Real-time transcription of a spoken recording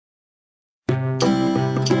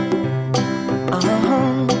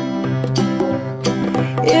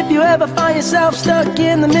ever find yourself stuck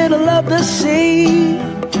in the middle of the sea,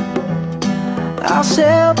 I'll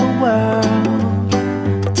sail the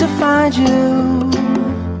world to find you.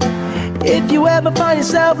 If you ever find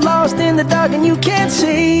yourself lost in the dark and you can't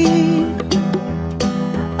see,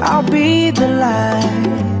 I'll be the light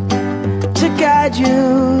to guide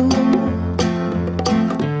you.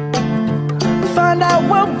 Find out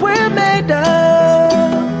what we're made of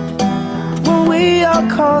when we are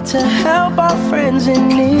called to help our friends in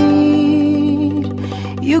need.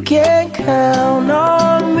 You can count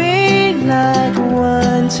on me like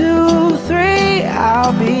 1, 2, 3,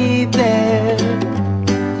 I'll be there.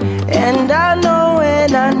 And I know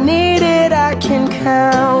when I need it, I can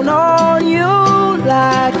count on you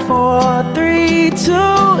like 4, 3, 2,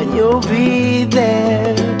 and you'll be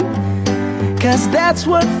there. 'Cause that's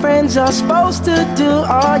what friends are supposed to do,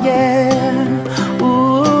 oh yeah.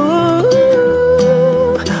 Ooh,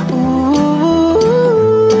 ooh,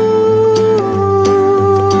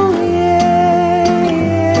 yeah,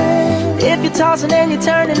 yeah. If you're tossing and you're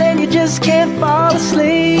turning and you just can't fall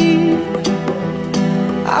asleep,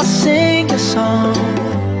 I'll sing a song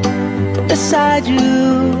beside you.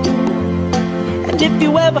 And if you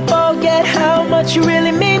ever forget how much you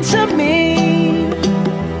really mean to me,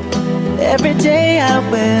 every day I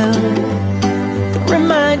will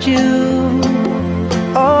remind you.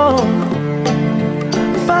 Oh,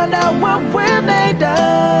 find out what we're made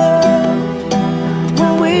of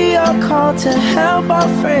when we are called to help our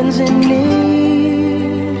friends in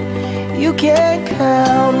need. You can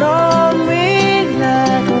count on me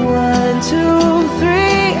like 1, 2,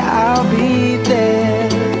 3, I'll be there.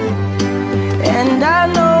 And I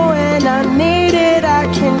know when I need it, I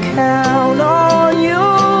can count on you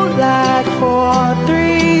like 4,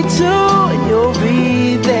 3, 2, and you'll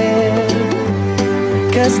be there.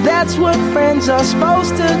 'Cause that's what friends are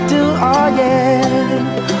supposed to do, oh yeah.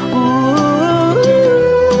 Ooh,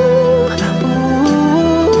 ooh,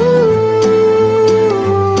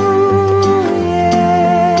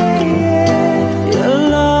 yeah, yeah.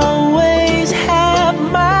 You'll always have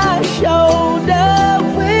my shoulder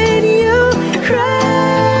when you cry.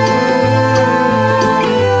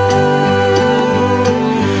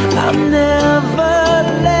 I'll never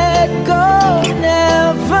let go,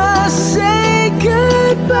 never say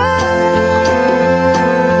goodbye.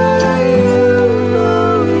 You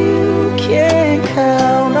know you can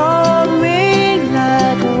count on me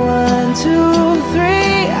like 1, 2,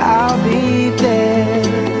 3, I'll be there.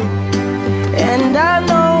 And I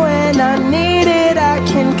know when I need it, I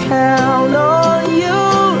can count on you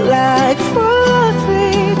like 4,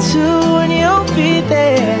 3, 2, and you'll be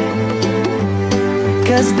there.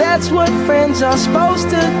 'Cause that's what friends are supposed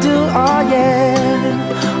to do, oh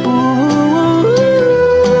yeah. Ooh,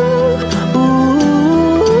 ooh,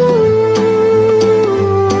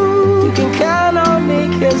 you can count on me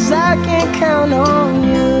 'cause I can count on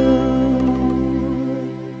you.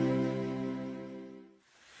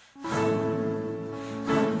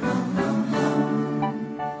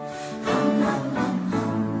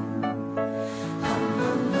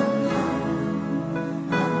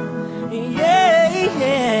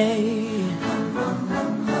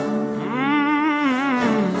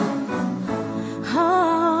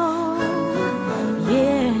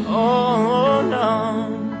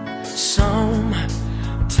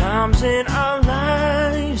 In our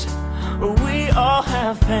lives, we all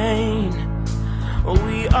have pain,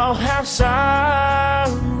 we all have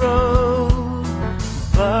sorrow.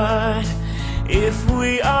 But if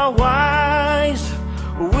we are wise,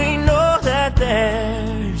 we know that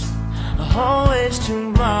there's always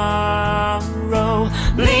tomorrow.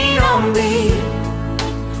 Lean on me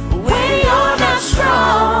when you're not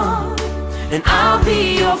strong, and I'll be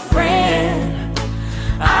your friend.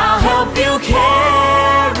 I'll help you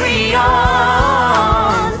carry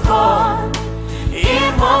on, for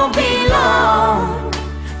it won't be long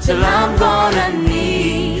till I'm gonna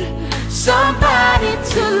need somebody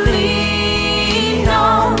to